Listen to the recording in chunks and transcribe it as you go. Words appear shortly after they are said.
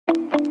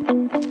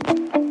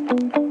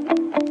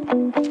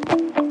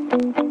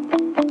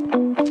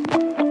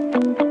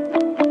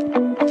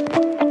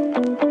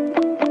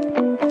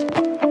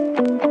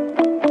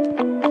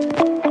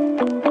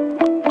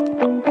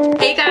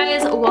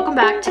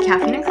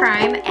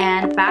Crime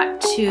and back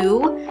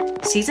to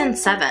season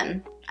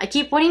 7. I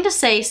keep wanting to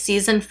say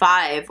season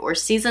 5 or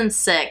season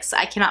 6.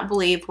 I cannot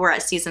believe we're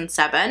at season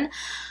 7.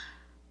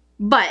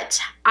 But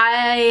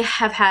I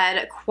have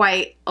had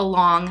quite a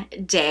long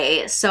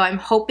day, so I'm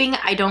hoping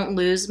I don't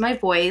lose my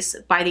voice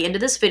by the end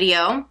of this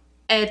video.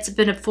 It's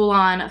been a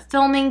full-on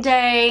filming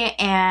day,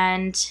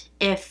 and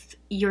if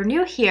you're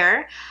new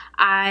here,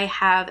 I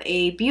have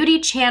a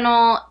beauty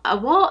channel.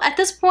 Well, at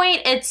this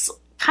point, it's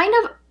kind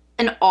of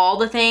an all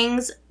the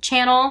things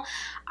channel.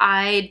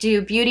 I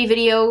do beauty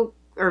video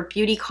or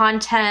beauty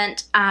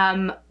content,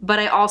 but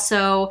I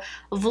also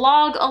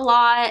vlog a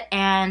lot,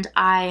 and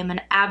I am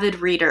an avid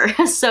reader,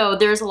 so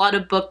there's a lot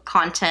of book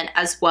content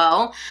as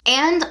well.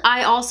 And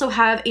I also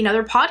have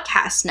another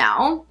podcast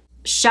now.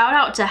 Shout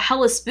out to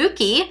Hella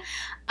Spooky.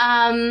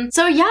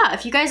 So yeah,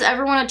 if you guys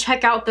ever want to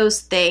check out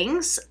those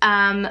things,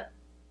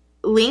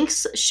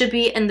 links should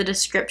be in the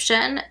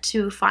description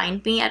to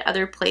find me at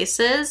other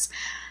places.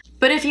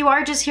 But if you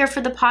are just here for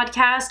the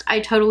podcast, I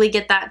totally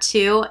get that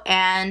too,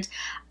 and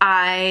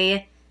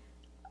I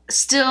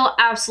still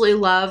absolutely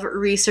love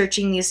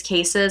researching these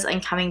cases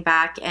and coming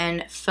back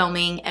and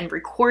filming and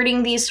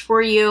recording these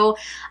for you.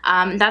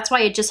 That's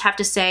why I just have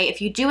to say, if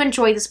you do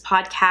enjoy this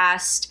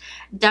podcast,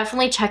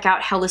 definitely check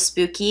out Hella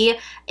Spooky.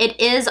 It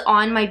is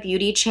on my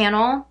beauty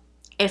channel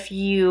if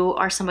you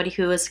are somebody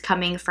who is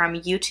coming from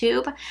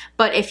YouTube.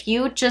 But if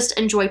you just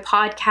enjoy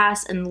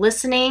podcasts and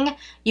listening,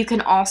 you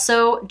can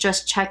also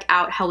just check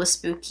out Hella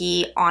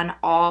Spooky on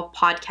all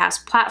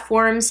podcast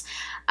platforms.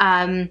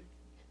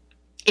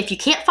 If you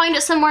can't find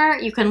it somewhere,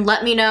 you can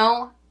let me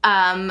know.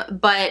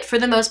 But for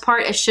the most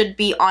part, it should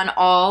be on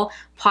all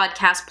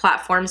podcast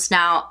platforms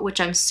now, which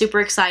I'm super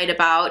excited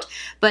about.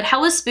 But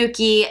Hella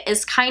Spooky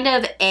is kind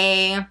of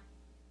a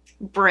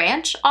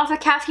branch off of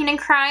Caffeine and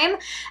Crime.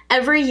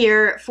 Every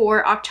year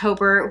for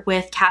October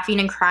with Caffeine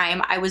and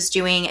Crime, I was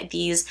doing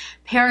these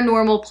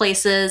paranormal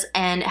places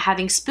and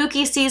having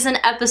spooky season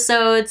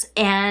episodes,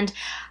 and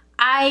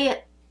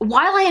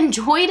while I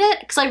enjoyed it,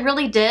 because I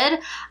really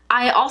did,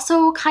 I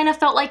also kind of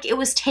felt like it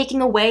was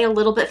taking away a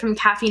little bit from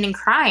Caffeine and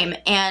Crime.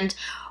 And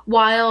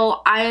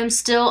while I am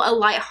still a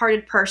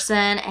lighthearted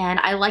person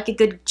and I like a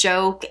good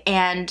joke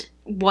and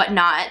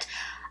whatnot,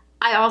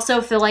 I also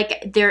feel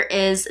like there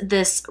is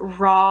this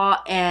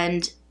raw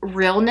and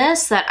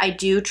realness that I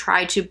do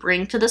try to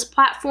bring to this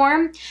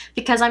platform,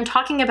 because I'm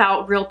talking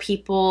about real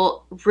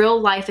people, real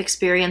life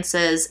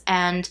experiences,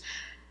 and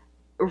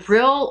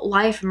real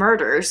life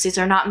murders. These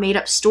are not made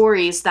up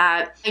stories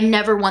that I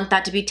never want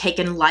that to be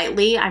taken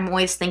lightly. I'm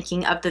always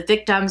thinking of the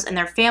victims and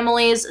their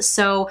families.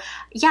 So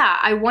yeah,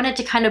 I wanted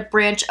to kind of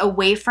branch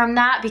away from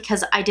that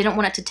because I didn't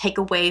want it to take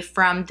away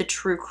from the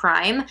true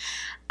crime.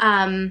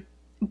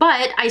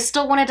 But I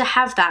still wanted to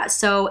have that.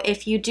 So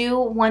if you do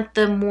want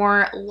the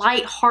more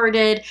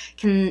lighthearted,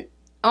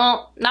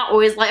 well, not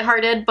always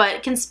lighthearted,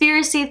 but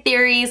conspiracy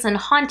theories and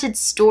haunted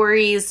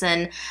stories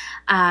and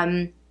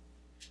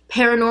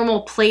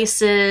paranormal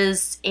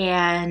places,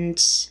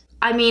 and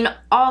I mean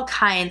all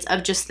kinds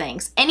of just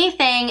things.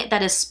 Anything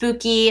that is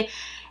spooky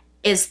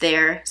is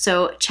there.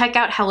 So check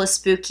out Hella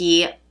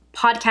Spooky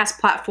podcast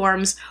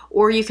platforms,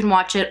 or you can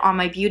watch it on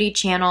my beauty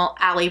channel,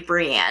 Allie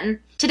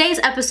Brienne. Today's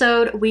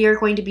episode, we are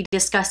going to be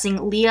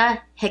discussing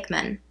Leah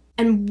Hickman.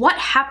 And what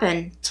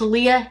happened to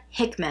Leah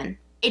Hickman?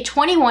 A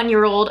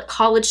 21-year-old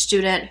college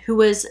student who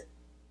was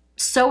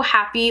so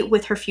happy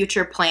with her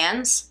future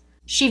plans.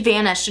 She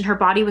vanished and her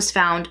body was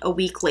found a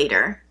week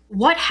later.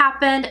 What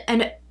happened,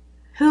 and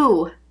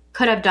who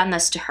could have done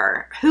this to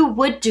her? Who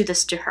would do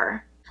this to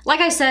her? Like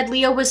I said,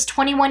 Leah was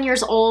 21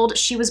 years old.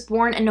 She was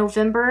born in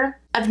November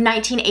of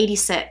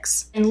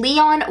 1986 in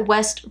Leon,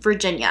 West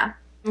Virginia,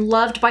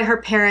 loved by her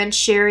parents,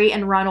 Sherry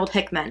and Ronald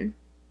Hickman.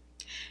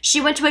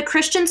 She went to a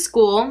Christian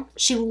school.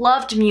 She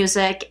loved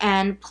music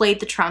and played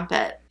the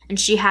trumpet. And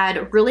she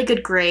had really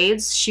good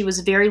grades. She was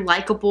very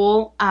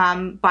likable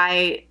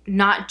by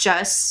not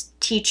just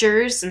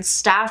teachers and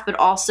staff, but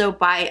also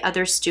by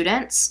other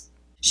students.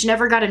 She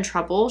never got in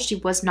trouble. She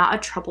was not a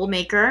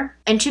troublemaker.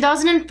 In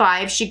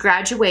 2005, she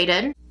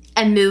graduated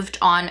and moved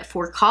on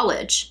for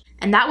college.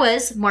 And that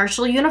was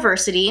Marshall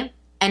University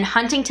in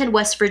Huntington,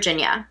 West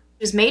Virginia.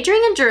 She was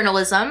majoring in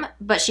journalism,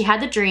 but she had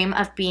the dream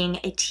of being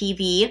a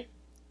TV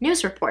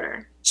news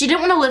reporter. She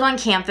didn't want to live on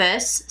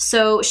campus,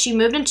 so she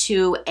moved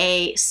into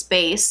a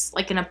space,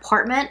 like an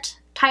apartment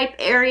type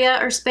area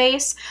or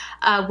space,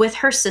 with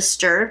her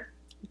sister,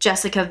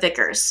 Jessica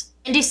Vickers.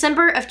 In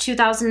December of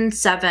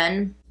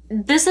 2007,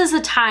 this is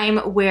a time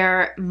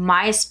where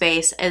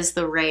MySpace is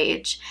the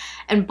rage,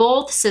 and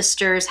both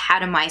sisters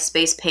had a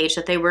MySpace page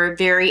that they were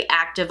very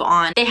active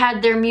on. They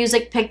had their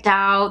music picked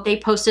out, they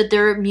posted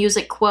their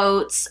music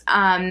quotes,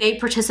 they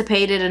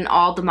participated in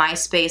all the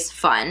MySpace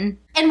fun.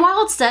 And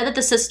while it's said that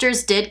the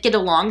sisters did get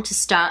along to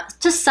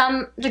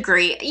some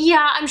degree,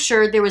 yeah, I'm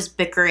sure there was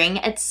bickering.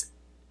 It's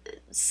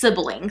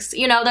siblings,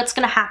 you know, that's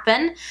gonna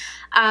happen.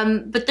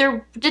 But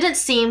there didn't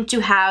seem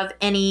to have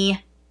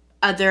any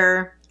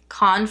other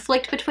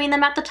conflict between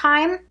them at the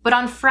time. But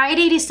on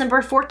Friday,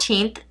 December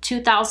 14th,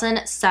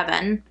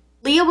 2007,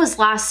 Leah was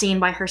last seen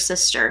by her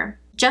sister,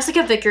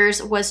 Jessica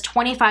Vickers was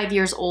 25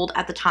 years old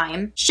at the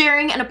time,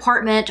 sharing an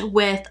apartment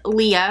with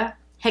Leah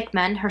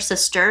Hickman, her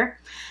sister,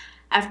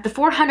 at the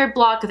 400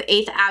 block of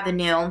 8th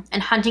Avenue in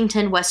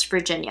Huntington, West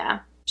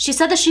Virginia. She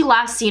said that she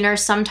last seen her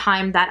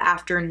sometime that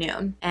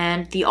afternoon,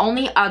 and the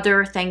only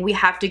other thing we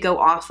have to go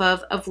off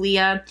of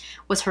Leah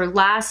was her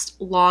last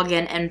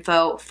login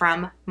info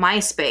from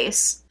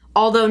MySpace.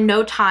 Although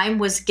no time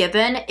was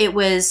given, it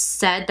was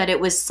said that it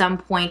was some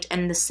point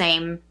in the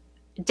same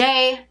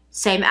day,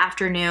 same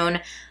afternoon,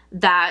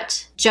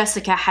 that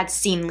Jessica had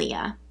seen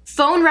Leah.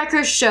 Phone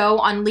records show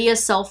on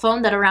Leah's cell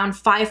phone that around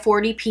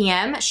 5:40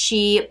 p.m.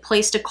 she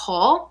placed a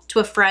call to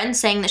a friend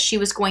saying that she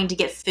was going to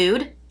get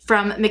food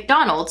from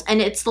McDonald's,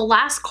 and it's the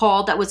last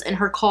call that was in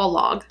her call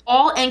log.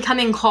 All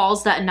incoming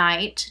calls that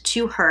night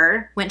to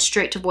her went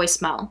straight to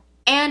voicemail.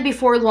 And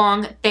before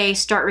long, they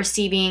start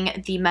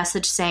receiving the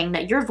message saying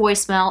that your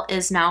voicemail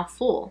is now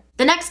full.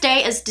 The next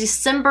day is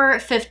December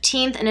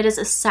 15th, and it is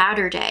a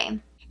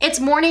Saturday. It's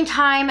morning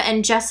time,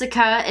 and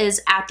Jessica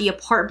is at the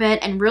apartment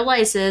and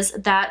realizes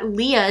that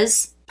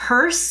Leah's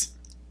purse,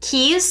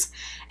 keys,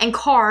 and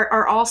car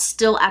are all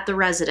still at the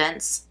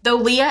residence, though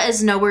Leah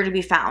is nowhere to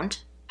be found.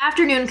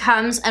 Afternoon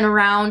comes, and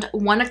around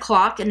 1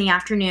 o'clock in the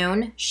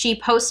afternoon, she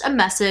posts a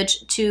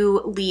message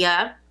to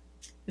Leah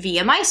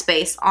via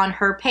MySpace on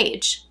her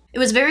page. It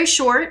was very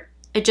short.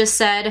 It just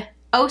said,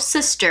 "Oh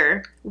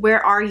sister,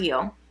 where are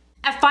you?"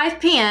 At 5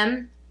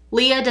 p.m.,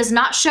 Leah does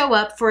not show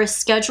up for a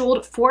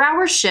scheduled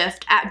 4-hour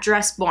shift at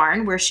Dress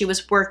Barn, where she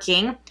was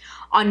working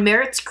on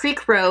Merritt's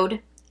Creek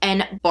Road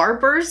in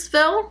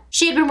Barbersville.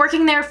 She had been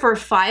working there for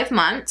 5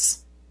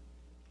 months,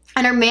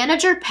 and her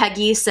manager,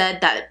 Peggy,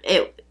 said that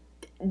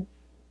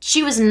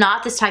she was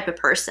not this type of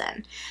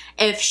person.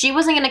 If she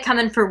wasn't going to come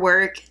in for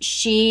work,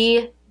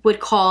 she would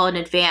call in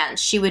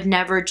advance. She would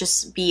never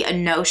just be a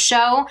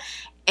no-show.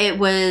 It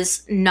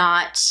was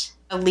not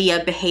a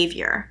Leah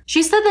behavior.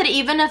 She said that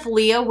even if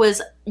Leah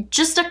was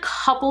just a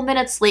couple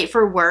minutes late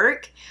for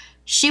work,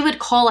 she would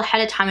call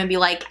ahead of time and be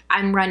like,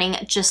 "I'm running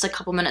just a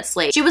couple minutes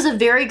late." She was a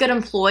very good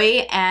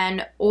employee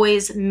and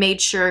always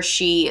made sure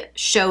she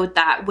showed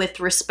that with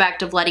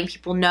respect of letting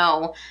people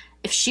know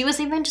if she was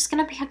even just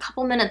gonna be a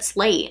couple minutes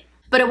late.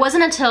 But it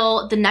wasn't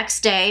until the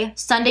next day,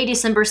 Sunday,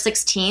 December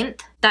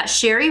 16th, that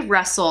Sherry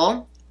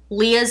Russell,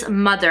 Leah's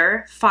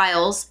mother,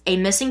 files a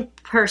missing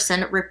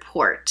person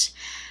report.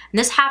 And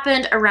this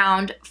happened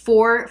around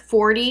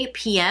 4:40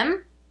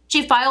 p.m.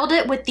 She filed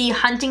it with the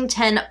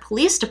Huntington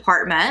Police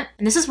Department,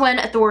 and this is when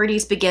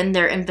authorities begin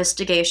their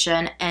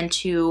investigation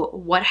into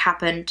what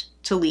happened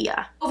to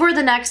Leah. Over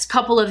the next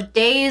couple of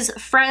days,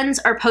 friends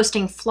are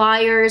posting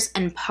flyers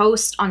and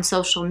posts on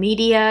social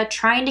media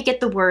trying to get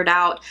the word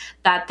out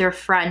that their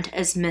friend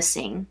is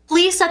missing.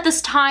 Police at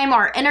this time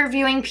are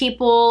interviewing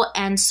people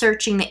and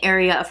searching the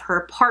area of her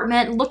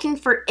apartment, looking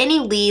for any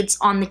leads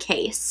on the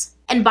case.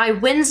 And by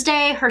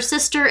Wednesday, her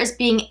sister is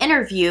being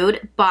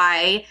interviewed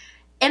by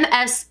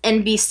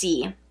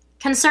MSNBC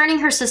concerning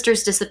her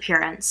sister's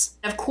disappearance.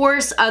 Of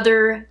course,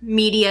 other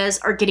medias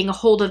are getting a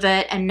hold of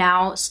it and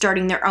now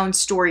starting their own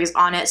stories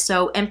on it,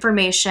 so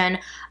information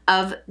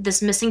of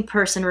this missing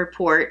person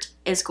report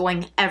is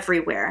going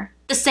everywhere.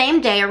 The same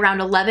day, around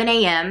 11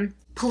 a.m.,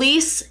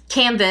 police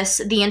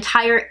canvass the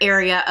entire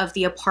area of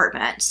the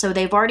apartment. So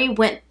they've already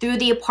went through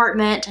the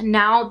apartment.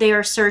 Now they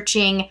are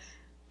searching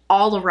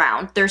all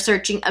around. They're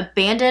searching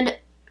abandoned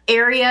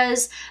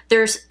areas.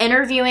 There's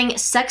interviewing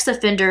sex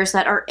offenders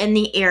that are in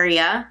the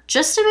area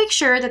just to make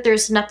sure that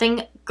there's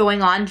nothing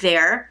going on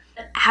there.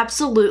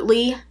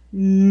 Absolutely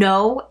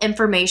no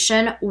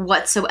information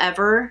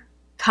whatsoever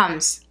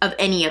comes of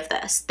any of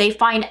this. They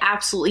find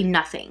absolutely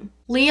nothing.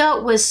 Leah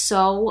was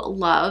so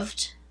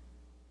loved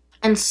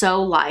and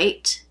so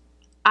liked.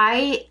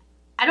 I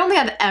don't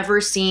think I've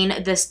ever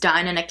seen this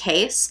done in a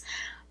case,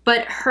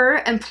 but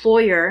her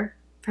employer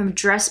from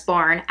Dress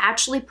Barn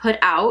actually put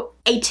out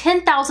a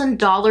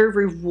 $10,000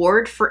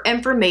 reward for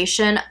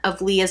information of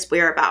Leah's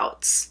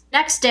whereabouts.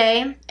 Next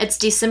day, it's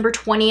December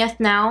 20th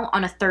now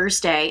on a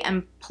Thursday,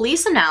 and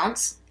police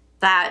announce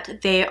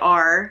that they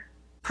are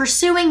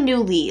pursuing new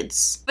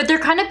leads. But they're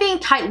kind of being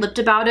tight-lipped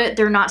about it.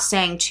 They're not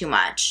saying too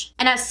much.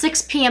 And at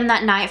 6 p.m.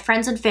 that night,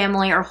 friends and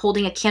family are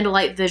holding a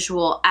candlelight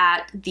visual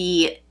at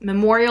the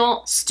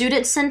Memorial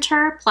Student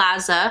Center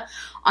Plaza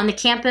on the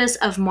campus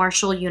of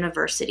Marshall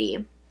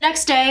University.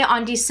 Next day,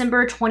 on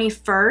December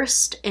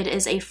 21st, it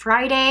is a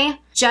Friday.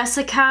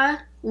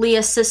 Jessica,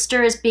 Leah's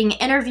sister, is being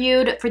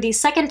interviewed for the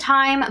second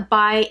time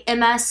by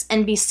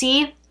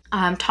MSNBC,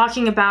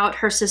 talking about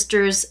her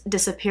sister's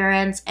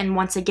disappearance and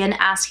once again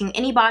asking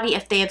anybody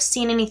if they have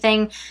seen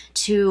anything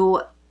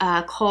to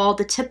call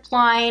the tip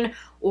line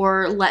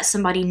or let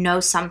somebody know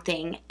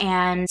something.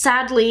 And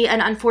sadly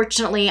and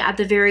unfortunately, at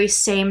the very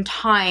same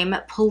time,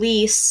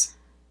 police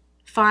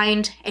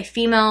find a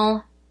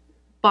female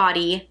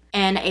body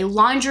in a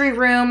laundry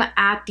room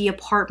at the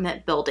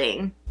apartment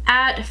building.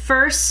 At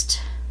first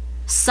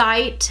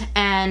sight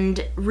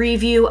and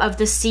review of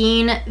the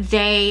scene,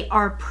 they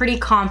are pretty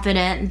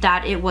confident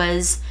that it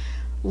was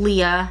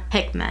Leah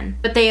Hickman.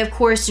 But they, of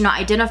course, do not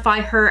identify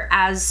her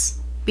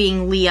as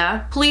being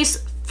Leah.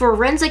 Police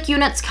Forensic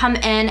units come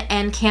in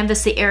and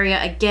canvass the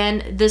area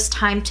again, this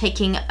time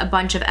taking a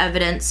bunch of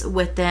evidence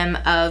with them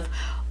of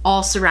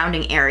all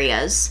surrounding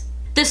areas.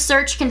 This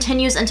search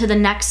continues into the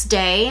next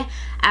day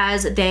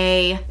as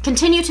they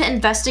continue to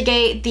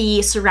investigate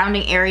the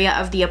surrounding area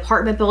of the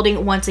apartment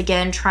building, once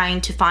again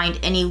trying to find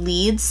any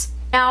leads.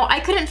 Now, I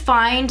couldn't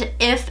find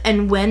if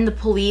and when the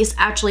police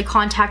actually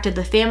contacted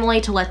the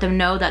family to let them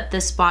know that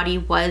this body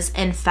was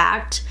in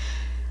fact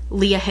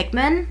Leah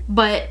Hickman,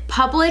 but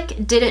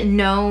public didn't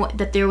know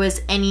that there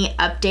was any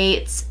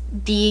updates.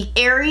 The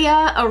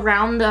area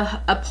around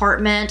the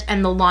apartment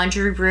and the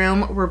laundry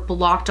room were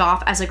blocked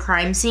off as a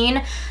crime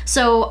scene,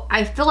 so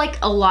I feel like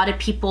a lot of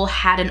people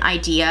had an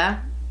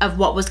idea of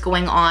what was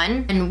going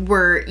on and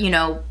were, you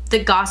know,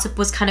 the gossip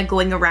was kind of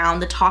going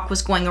around, the talk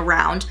was going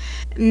around.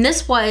 And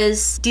this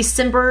was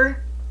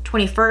December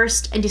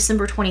 21st and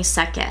December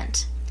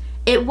 22nd.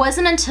 It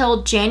wasn't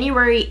until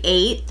January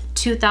 8th,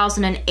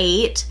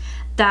 2008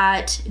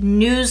 that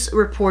news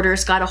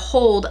reporters got a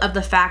hold of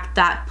the fact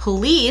that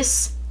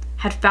police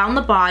had found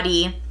the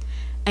body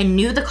and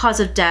knew the cause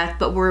of death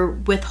but were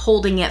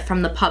withholding it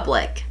from the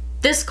public.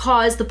 This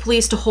caused the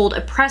police to hold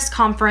a press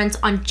conference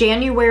on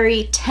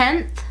January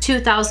 10th,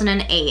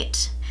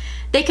 2008.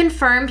 They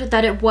confirmed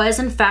that it was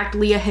in fact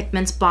Leah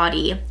Hickman's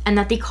body and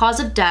that the cause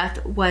of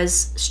death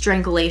was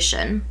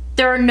strangulation.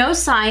 There are no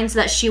signs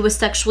that she was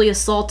sexually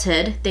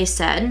assaulted, they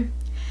said,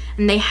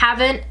 and they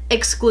haven't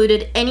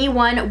excluded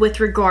anyone with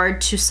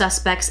regard to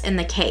suspects in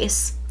the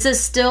case. This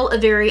is still a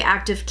very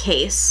active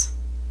case.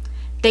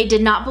 They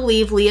did not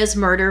believe Leah's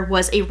murder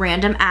was a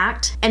random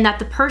act and that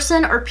the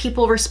person or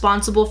people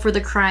responsible for the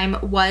crime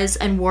was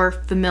and were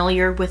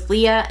familiar with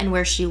Leah and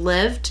where she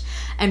lived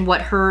and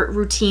what her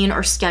routine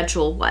or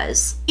schedule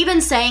was.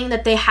 Even saying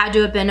that they had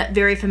to have been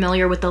very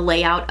familiar with the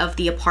layout of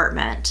the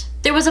apartment.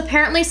 There was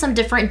apparently some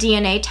different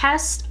DNA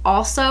tests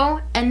also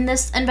in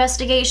this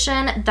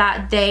investigation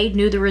that they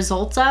knew the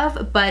results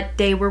of, but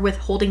they were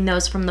withholding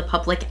those from the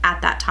public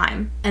at that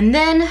time. And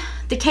then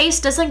the case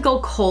doesn't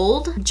go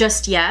cold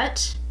just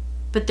yet,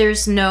 but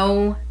there's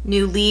no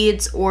new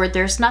leads or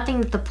there's nothing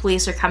that the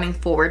police are coming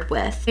forward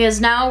with. Because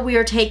now we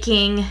are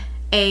taking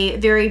a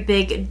very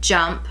big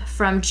jump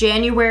from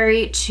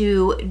January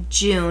to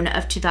June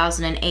of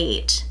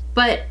 2008.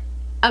 But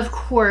of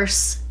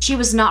course, she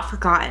was not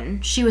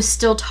forgotten. She was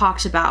still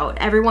talked about.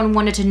 Everyone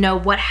wanted to know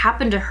what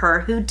happened to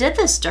her, who did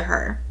this to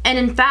her. And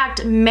in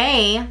fact,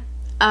 May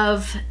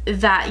of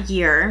that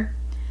year,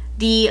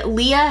 the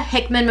Leah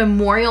Hickman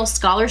Memorial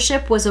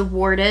Scholarship was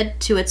awarded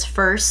to its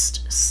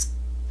first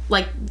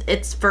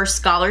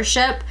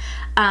scholarship,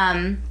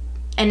 and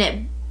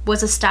it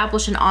was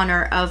established in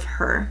honor of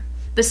her.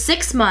 But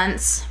 6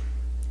 months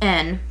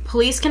in,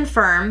 police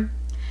confirm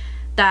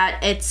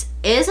that it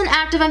is an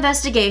active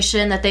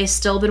investigation, that they've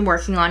still been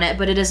working on it,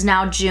 but it is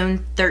now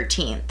June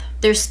 13th.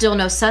 There's still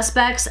no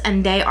suspects,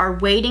 and they are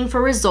waiting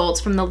for results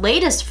from the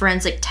latest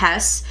forensic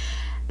tests,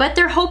 but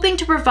they're hoping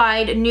to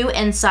provide new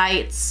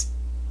insights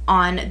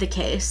on the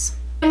case.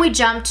 And we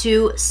jump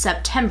to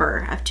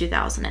September of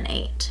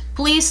 2008.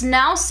 Police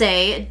now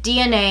say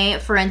DNA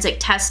forensic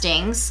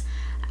testings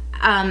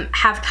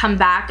have come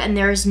back and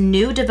there's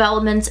new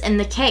developments in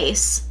the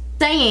case,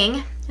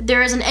 saying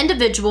there is an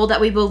individual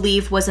that we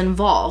believe was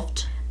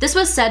involved. This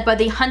was said by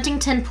the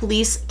Huntington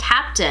Police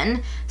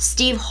Captain,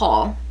 Steve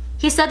Hall.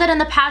 He said that in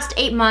the past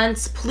 8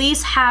 months,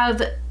 police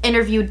have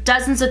interviewed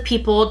dozens of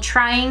people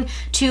trying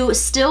to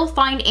still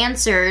find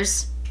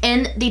answers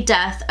in the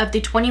death of the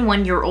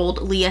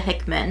 21-year-old Leah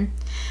Hickman.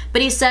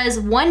 But he says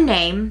one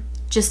name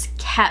just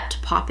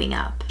kept popping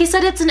up. He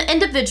said it's an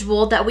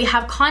individual that we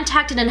have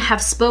contacted and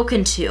have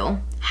spoken to.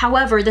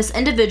 However, this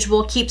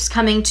individual keeps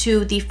coming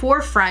to the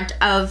forefront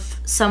of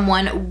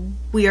someone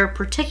we are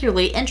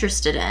particularly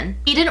interested in.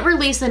 He didn't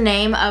release the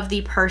name of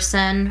the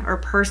person or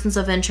persons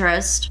of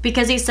interest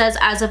because he says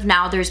as of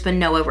now there's been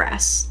no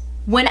arrests.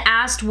 When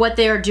asked what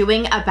they are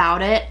doing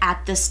about it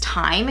at this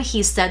time,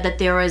 he said that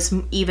there was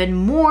even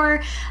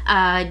more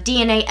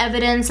DNA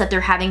evidence that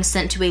they're having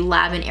sent to a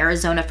lab in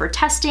Arizona for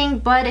testing,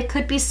 but it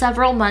could be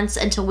several months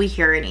until we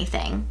hear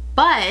anything.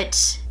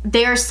 But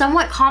they are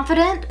somewhat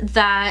confident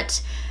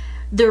that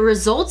the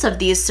results of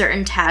these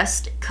certain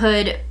tests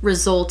could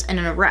result in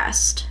an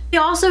arrest. They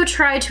also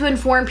tried to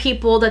inform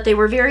people that they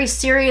were very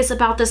serious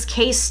about this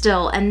case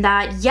still, and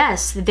that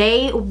yes,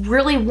 they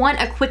really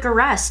want a quick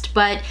arrest,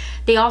 but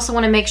they also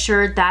want to make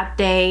sure that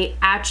they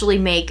actually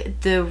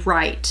make the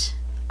right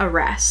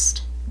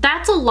arrest.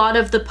 That's a lot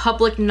of the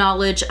public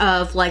knowledge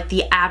of like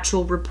the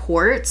actual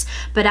reports,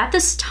 but at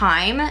this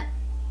time,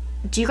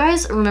 do you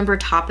guys remember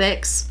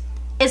Topics?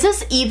 Is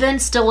this even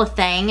still a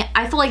thing?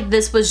 I feel like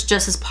this was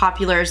just as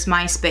popular as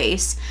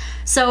MySpace.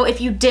 So if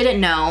you didn't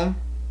know,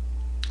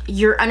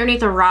 you're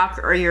underneath a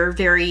rock or you're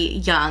very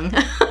young.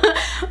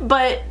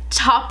 But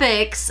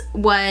Topics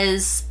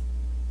was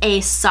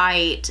a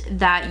site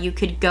that you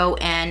could go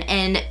in,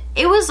 and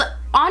it was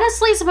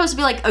honestly supposed to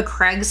be like a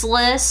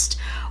Craigslist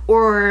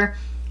or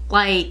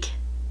like,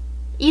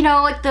 you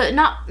know, like the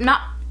not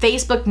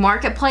Facebook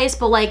Marketplace,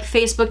 but like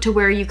Facebook, to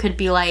where you could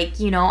be like,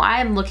 you know,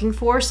 I'm looking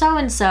for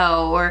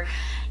so-and-so, or,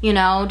 You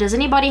know, does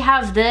anybody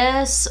have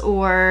this?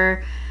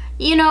 Or,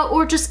 you know,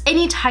 or just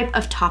any type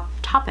of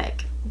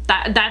topic.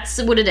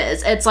 That's what it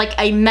is. It's like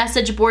a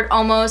message board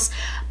almost.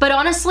 But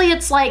honestly,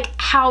 it's like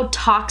how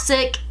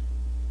toxic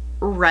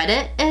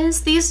Reddit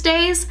is these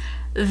days.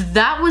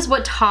 That was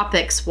what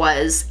topics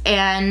was.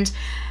 And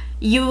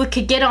you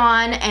could get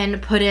on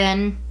and put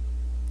in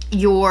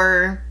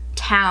your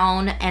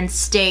town and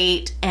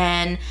state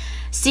and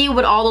see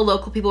what all the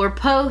local people are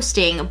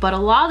posting, but a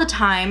lot of the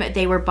time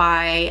they were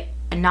by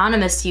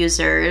anonymous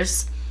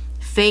users,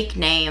 fake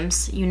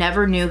names. You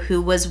never knew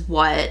who was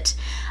what.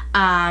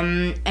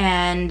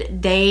 And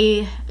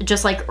they,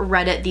 just like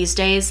Reddit these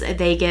days,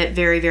 they get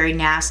very, very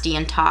nasty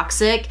and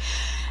toxic.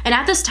 And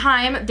at this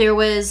time, there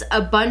was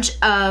a bunch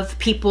of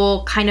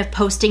people kind of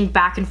posting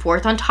back and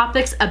forth on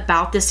topics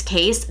about this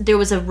case. There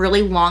was a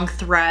really long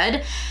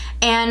thread,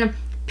 and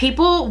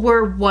people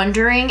were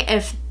wondering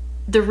if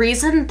the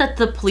reason that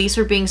the police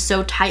were being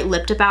so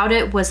tight-lipped about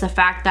it was the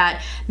fact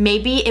that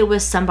maybe it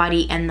was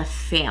somebody in the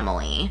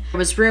family. There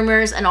was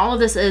rumors, and all of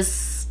this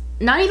is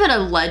not even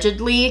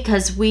allegedly,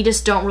 because we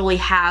just don't really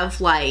have,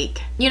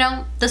 like, you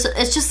know,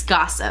 it's just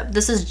gossip.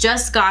 This is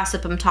just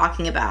gossip I'm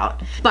talking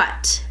about.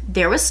 But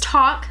there was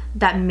talk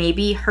that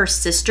maybe her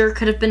sister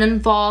could have been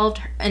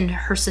involved, and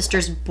her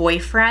sister's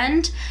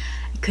boyfriend.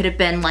 It could have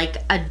been like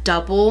a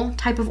double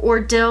type of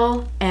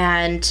ordeal.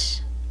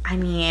 And I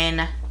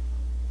mean,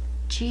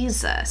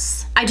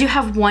 Jesus. I do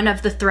have one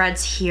of the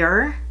threads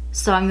here,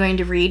 so I'm going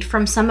to read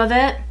from some of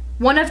it.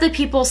 One of the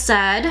people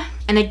said,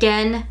 and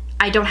again,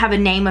 I don't have a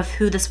name of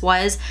who this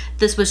was.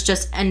 This was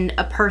just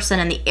a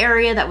person in the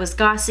area that was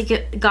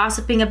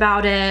gossiping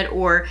about it,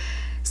 or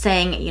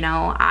saying, you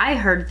know, I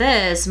heard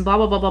this and blah,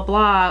 blah, blah, blah,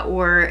 blah.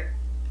 Or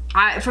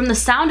from the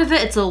sound of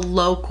it, it's a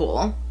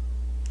local.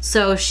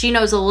 So she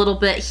knows a little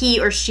bit, he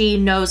or she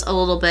knows a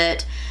little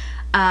bit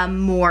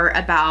more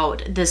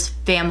about this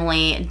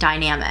family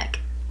dynamic.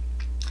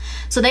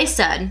 So they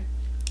said,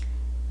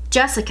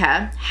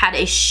 Jessica had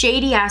a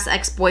shady ass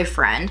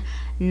ex-boyfriend,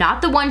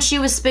 not the one she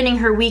was spending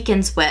her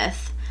weekends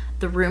with.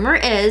 The rumor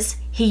is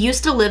he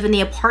used to live in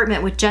the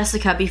apartment with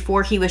Jessica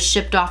before he was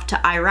shipped off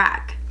to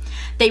Iraq.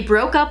 They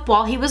broke up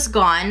while he was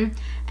gone,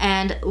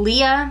 and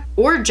Leah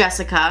or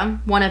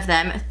Jessica, one of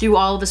them, threw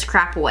all of his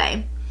crap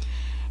away.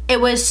 It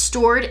was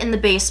stored in the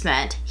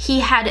basement.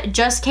 He had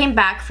just came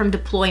back from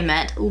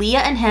deployment.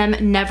 Leah and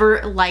him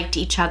never liked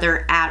each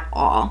other at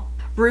all.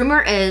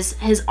 Rumor is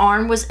his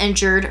arm was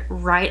injured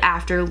right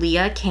after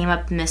Leah came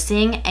up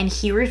missing, and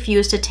he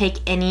refused to take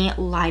any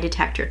lie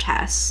detector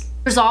tests.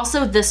 There's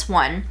also this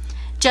one.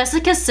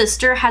 Jessica's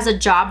sister has a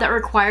job that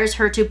requires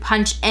her to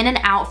punch in and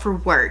out for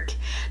work.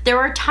 There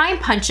are time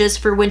punches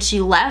for when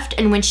she left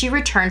and when she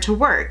returned to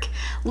work.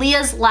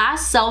 Leah's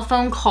last cell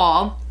phone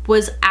call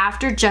was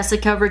after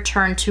Jessica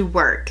returned to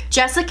work.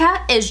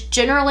 Jessica is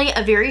generally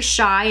a very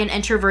shy and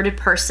introverted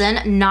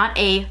person, not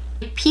a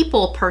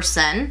people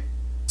person,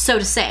 so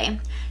to say.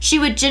 She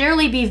would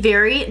generally be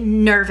very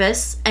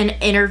nervous in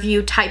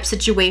interview type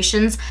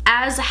situations,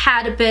 as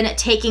had been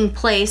taking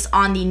place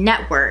on the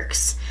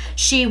networks.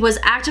 She was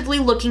actively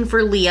looking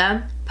for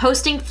Leah,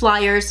 posting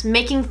flyers,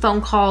 making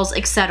phone calls,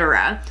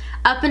 etc.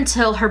 up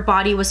until her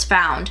body was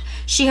found.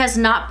 She has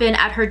not been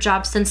at her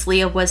job since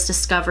Leah was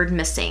discovered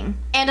missing.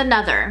 And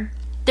another.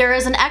 There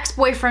is an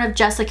ex-boyfriend of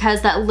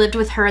Jessica's that lived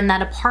with her in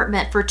that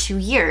apartment for 2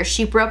 years.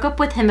 She broke up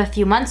with him a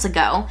few months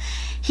ago.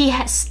 He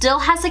still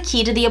has a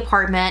key to the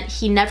apartment.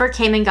 He never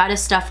came and got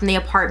his stuff from the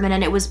apartment,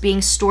 and it was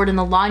being stored in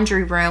the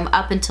laundry room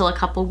up until a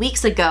couple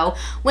weeks ago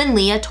when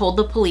Leah told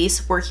the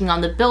police working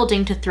on the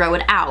building to throw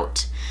it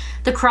out.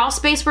 The crawl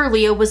space where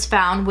Leah was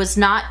found was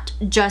not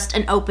just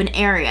an open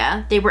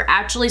area. They were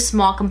actually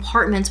small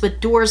compartments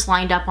with doors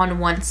lined up on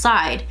one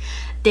side.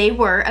 They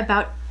were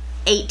about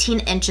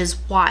 18 inches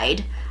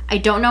wide. I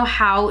don't know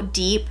how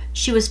deep.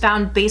 She was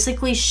found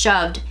basically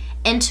shoved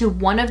into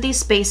one of these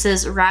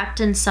spaces wrapped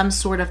in some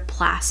sort of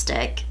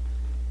plastic.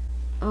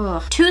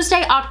 Ugh.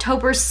 Tuesday,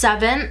 October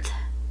 7th,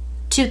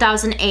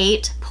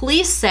 2008,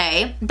 police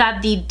say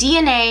that the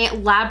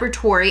DNA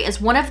laboratory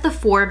is one of the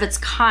 4 of its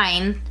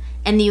kind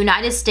in the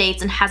United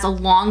States and has a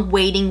long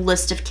waiting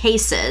list of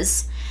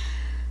cases.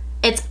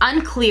 It's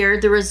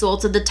unclear the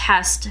results of the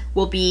test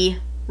will be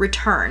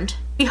returned.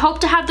 We hope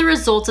to have the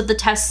results of the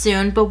test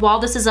soon, but while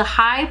this is a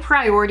high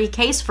priority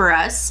case for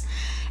us,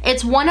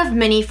 it's one of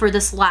many for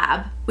this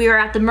lab. We are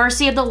at the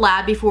mercy of the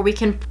lab before we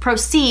can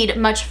proceed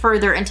much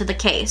further into the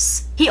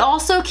case. He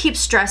also keeps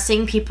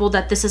stressing people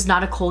that this is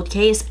not a cold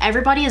case.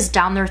 Everybody is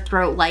down their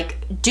throat, like,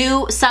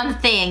 do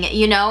something,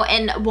 you know?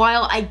 And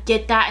while I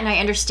get that and I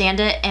understand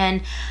it,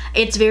 and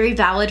it's very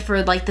valid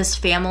for like this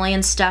family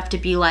and stuff to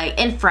be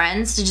like, and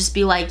friends to just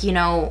be like, you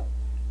know,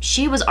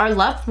 she was our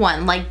loved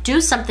one, like,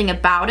 do something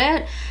about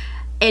it.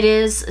 It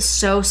is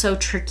so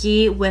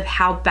tricky with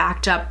how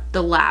backed up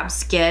the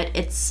labs get.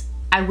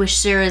 I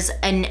wish there was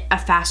a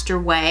faster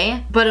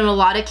way, but in a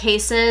lot of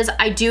cases,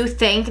 I do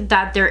think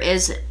that there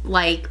is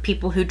like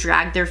people who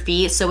drag their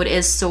feet. So it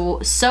is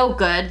so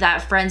good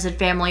that friends and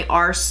family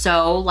are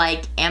so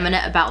like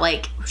eminent about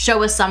like,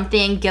 show us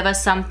something, give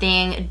us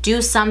something,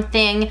 do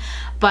something.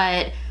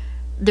 but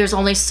there's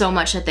only so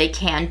much that they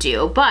can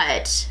do.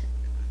 But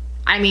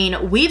I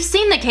mean, we've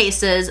seen the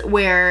cases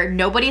where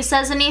nobody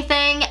says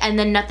anything and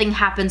then nothing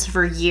happens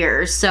for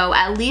years. So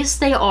at least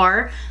they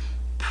are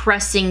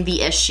pressing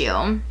the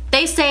issue.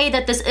 They say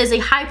that this is a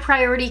high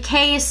priority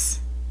case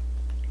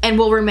and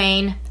will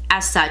remain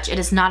as such. It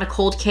is not a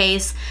cold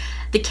case.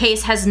 The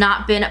case has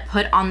not been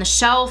put on the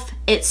shelf.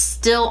 It's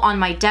still on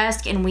my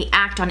desk, and we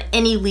act on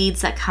any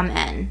leads that come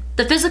in.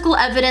 The physical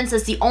evidence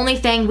is the only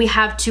thing we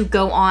have to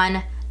go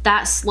on.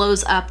 That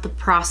slows up the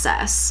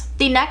process.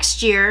 The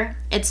next year,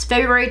 it's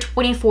February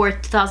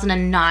 24th,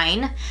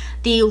 2009,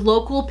 the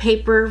local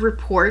paper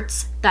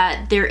reports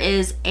that there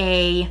is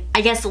a,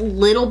 I guess,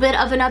 little bit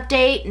of an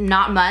update,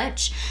 not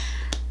much.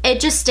 It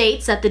just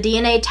states that the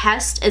DNA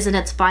test is in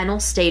its final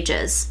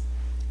stages.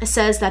 It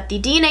says that the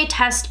DNA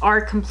tests are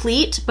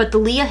complete, but the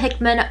Leah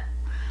Hickman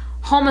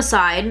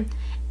homicide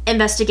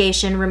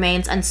investigation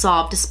remains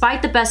unsolved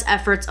despite the best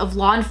efforts of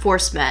law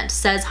enforcement,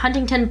 says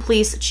Huntington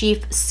Police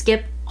Chief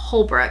Skip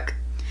Holbrook.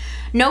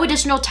 No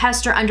additional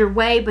tests are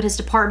underway, but his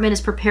department is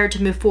prepared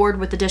to move forward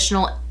with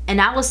additional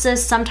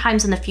analysis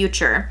sometimes in the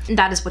future. And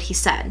that is what he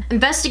said.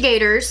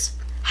 Investigators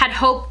had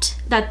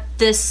hoped that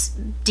this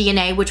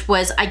DNA, which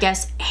was, I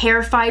guess,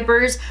 hair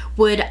fibers,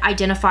 would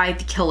identify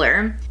the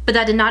killer, but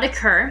that did not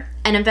occur,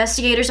 and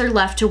investigators are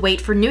left to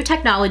wait for new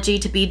technology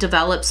to be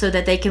developed so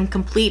that they can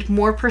complete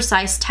more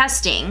precise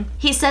testing.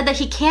 He said that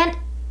he can't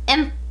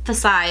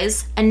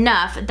emphasize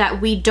enough that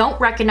we don't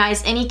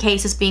recognize any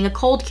case as being a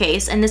cold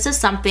case, and this is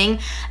something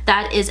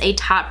that is a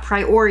top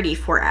priority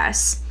for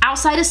us.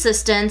 Outside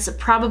assistance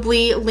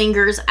probably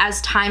lingers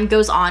as time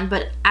goes on,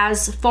 but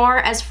as far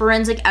as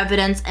forensic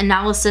evidence,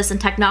 analysis, and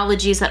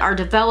technologies that are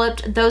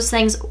developed, those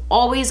things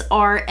always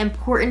are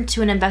important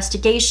to an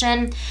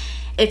investigation.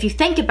 If you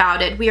think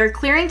about it, we are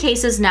clearing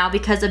cases now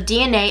because of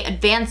DNA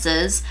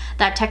advances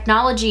that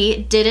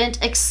technology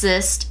didn't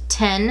exist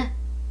 10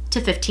 to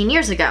 15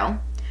 years ago.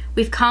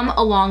 We've come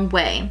a long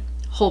way,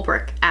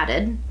 Holbrook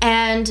added.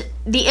 And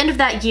the end of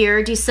that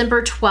year,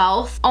 December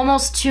 12th,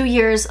 almost 2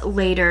 years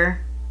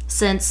later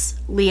since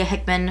Leah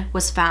Hickman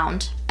was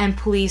found, and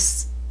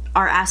police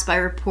are asked by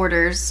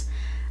reporters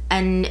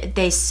and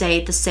they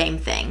say the same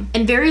thing.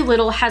 And very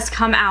little has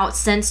come out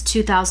since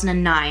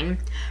 2009.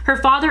 Her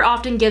father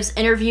often gives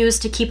interviews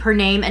to keep her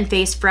name and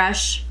face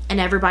fresh in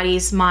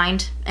everybody's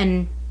mind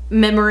and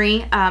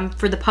memory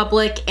for the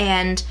public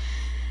and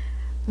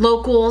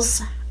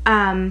locals.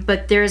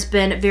 But there's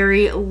been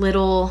very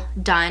little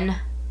done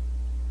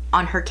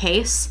on her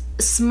case.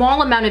 A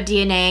small amount of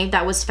DNA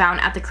that was found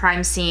at the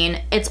crime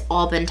scene, it's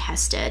all been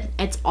tested.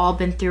 It's all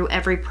been through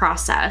every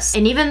process.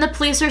 And even the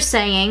police are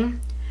saying,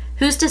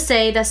 who's to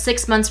say that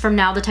 6 months from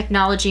now the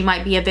technology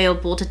might be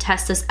available to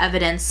test this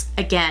evidence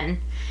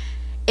again?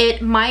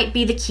 It might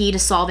be the key to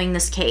solving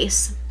this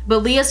case.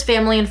 But Leah's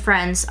family and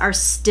friends are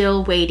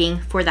still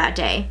waiting for that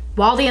day.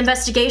 While the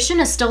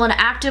investigation is still an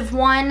active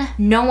one,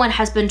 no one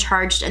has been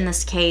charged in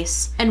this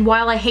case. And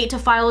while I hate to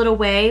file it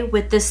away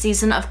with this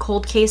season of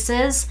cold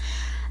cases,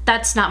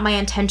 that's not my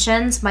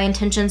intentions. My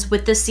intentions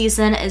with this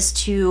season is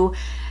to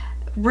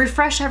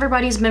refresh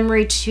everybody's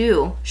memory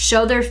too.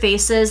 Show their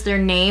faces, their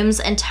names,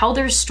 and tell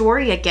their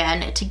story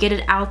again to get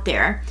it out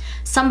there.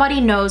 Somebody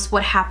knows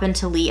what happened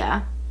to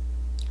Leah.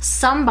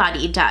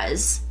 Somebody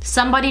does.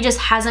 Somebody just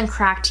hasn't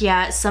cracked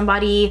yet.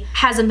 Somebody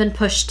hasn't been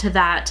pushed to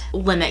that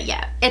limit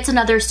yet. It's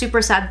another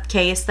super sad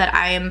case that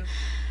I am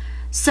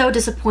so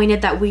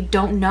disappointed that we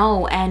don't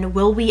know. And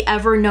will we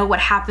ever know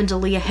what happened to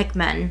Leah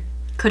Hickman?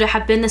 Could it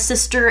have been the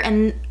sister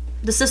and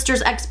the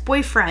sister's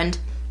ex-boyfriend?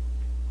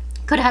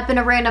 Could it have been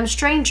a random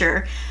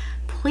stranger?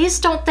 Please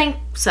don't think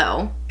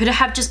so. Could it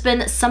have just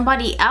been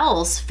somebody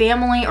else,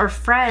 family or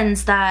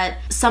friends, that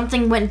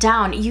something went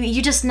down?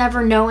 You just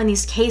never know in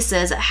these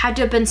cases. It had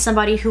to have been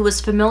somebody who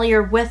was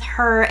familiar with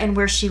her and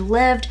where she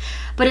lived,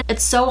 but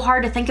it's so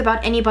hard to think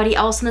about anybody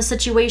else in the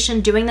situation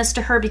doing this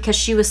to her because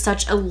she was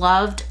such a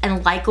loved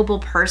and likable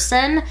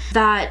person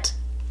that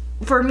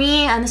for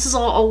me, and this is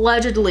all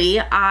allegedly,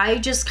 I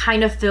just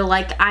kind of feel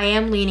like I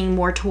am leaning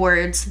more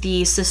towards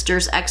the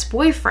sister's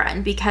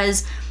ex-boyfriend,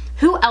 because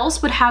who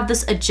else would have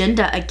this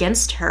agenda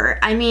against her?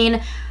 I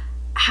mean,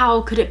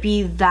 how could it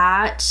be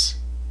that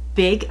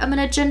big of an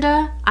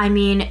agenda? I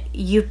mean,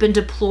 you've been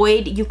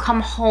deployed, you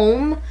come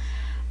home,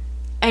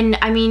 and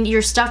I mean,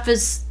 your stuff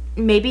is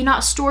maybe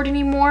not stored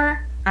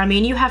anymore. I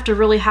mean, you have to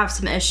really have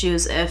some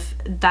issues if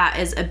that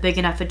is a big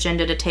enough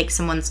agenda to take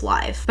someone's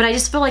life. But I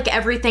just feel like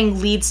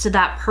everything leads to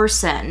that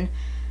person,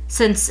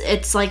 since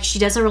it's like she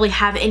doesn't really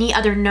have any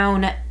other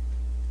known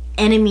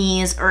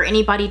enemies or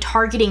anybody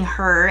targeting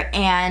her.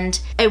 And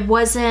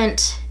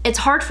it's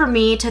hard for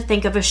me to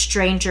think of a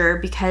stranger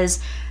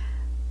because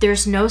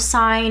there's no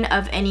sign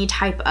of any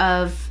type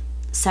of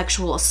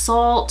sexual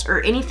assault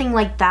or anything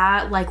like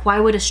that. Like, why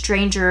would a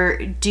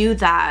stranger do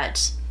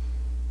that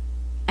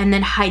and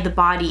then hide the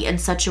body in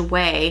such a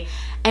way?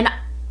 And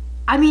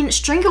I mean,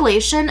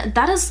 strangulation,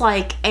 that is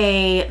like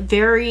a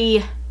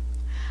very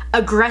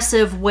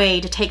aggressive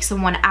way to take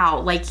someone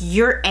out. Like,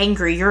 you're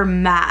angry, you're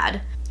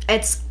mad.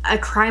 It's a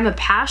crime of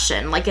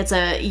passion. Like,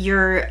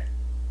 you're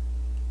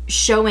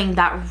showing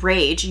that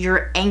rage.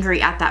 You're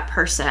angry at that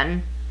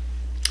person.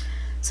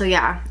 So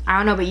yeah, I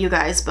don't know about you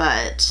guys,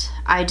 but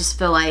I just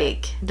feel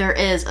like there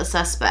is a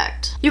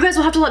suspect. You guys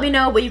will have to let me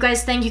know what you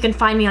guys think. You can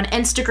find me on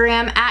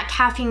Instagram at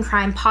Caffeine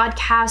Crime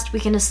Podcast. We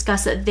can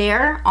discuss it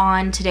there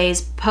on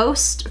today's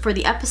post for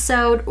the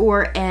episode,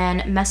 or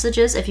in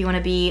messages if you want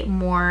to be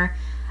more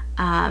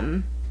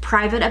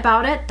private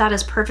about it. That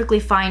is perfectly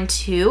fine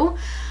too.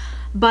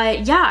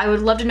 But yeah, I would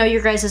love to know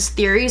your guys'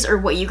 theories or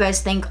what you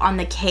guys think on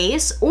the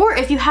case, or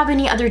if you have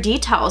any other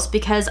details,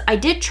 because I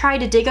did try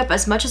to dig up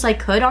as much as I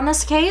could on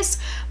this case,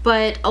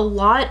 but a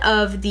lot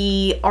of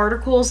the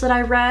articles that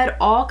I read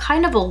all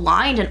kind of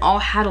aligned and all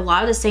had a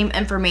lot of the same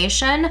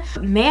information.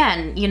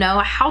 Man, you know,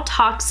 how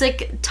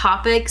toxic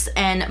topics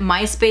and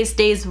MySpace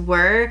days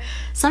were.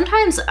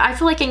 Sometimes I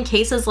feel like in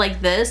cases like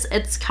this,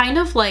 it's kind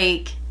of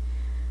like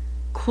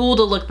cool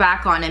to look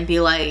back on and be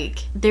like,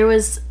 there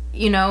was,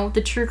 you know,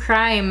 the true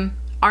crime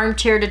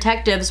armchair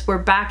detectives were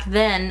back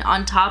then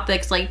on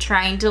topics like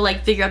trying to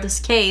like figure out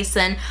this case.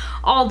 And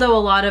although a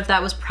lot of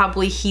that was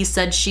probably he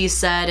said, she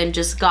said, and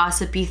just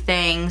gossipy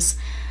things,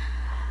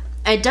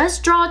 it does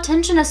draw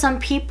attention to some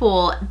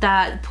people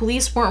that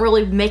police weren't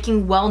really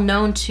making well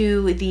known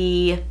to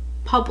the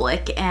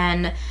public.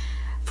 And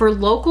for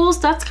locals,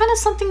 that's kind of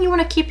something you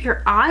want to keep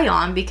your eye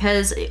on,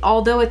 because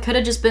although it could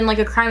have just been like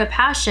a crime of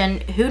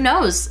passion, who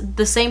knows,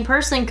 the same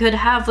person could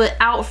have it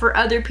out for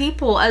other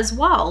people as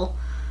well.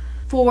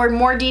 For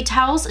more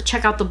details,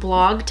 check out the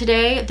blog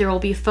today. There will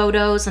be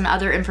photos and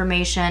other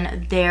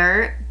information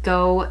there.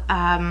 Go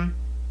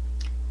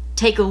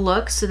take a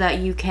look so that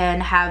you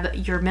can have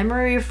your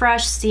memory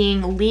refreshed,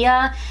 seeing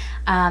Leah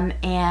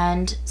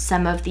and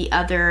some of the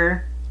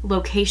other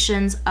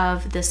locations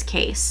of this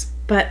case.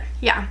 But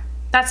yeah,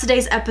 that's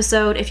today's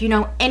episode. If you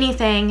know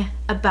anything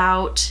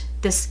about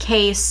this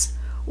case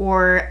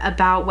or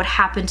about what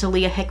happened to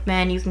Leah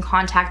Hickman, you can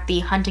contact the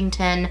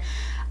Huntington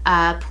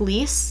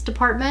Police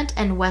Department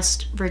in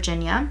West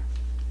Virginia.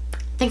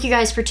 Thank you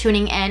guys for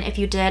tuning in. If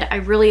you did, I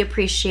really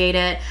appreciate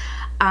it.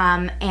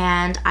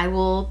 And I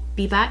will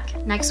be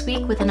back next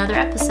week with another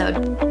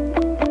episode.